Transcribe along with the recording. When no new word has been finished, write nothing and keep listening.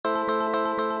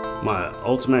My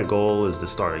ultimate goal is to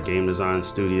start a game design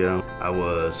studio. I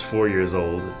was 4 years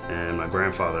old and my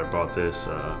grandfather bought this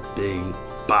big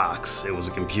box. It was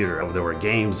a computer. There were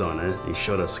games on it. He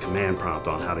showed us a command prompt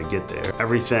on how to get there.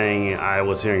 Everything I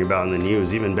was hearing about in the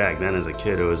news, even back then as a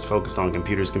kid, it was focused on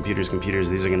computers.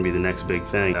 These are gonna be the next big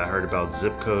thing. I heard about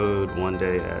zip code one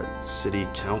day at city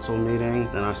council meeting.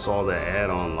 Then I saw the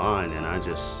ad online and I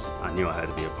knew I had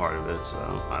to be a part of it. So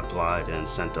I applied and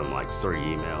sent them like 3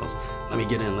 emails. Let me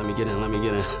get in, let me get in, let me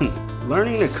get in.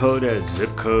 Learning to code at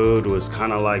zip code was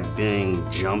kind of like being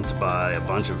jumped by a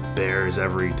bunch of bears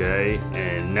every day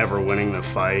and never winning the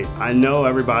fight. I know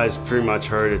everybody's pretty much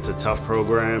heard it's a tough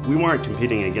program. We weren't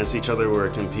competing against each other, we were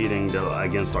competing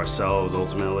against ourselves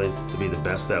ultimately to be the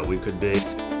best that we could be.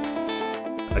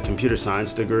 A computer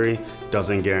science degree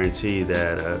doesn't guarantee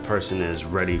that a person is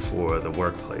ready for the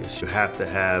workplace. You have to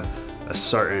have a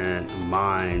certain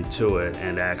mind to it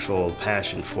and actual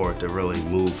passion for it to really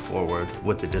move forward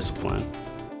with the discipline.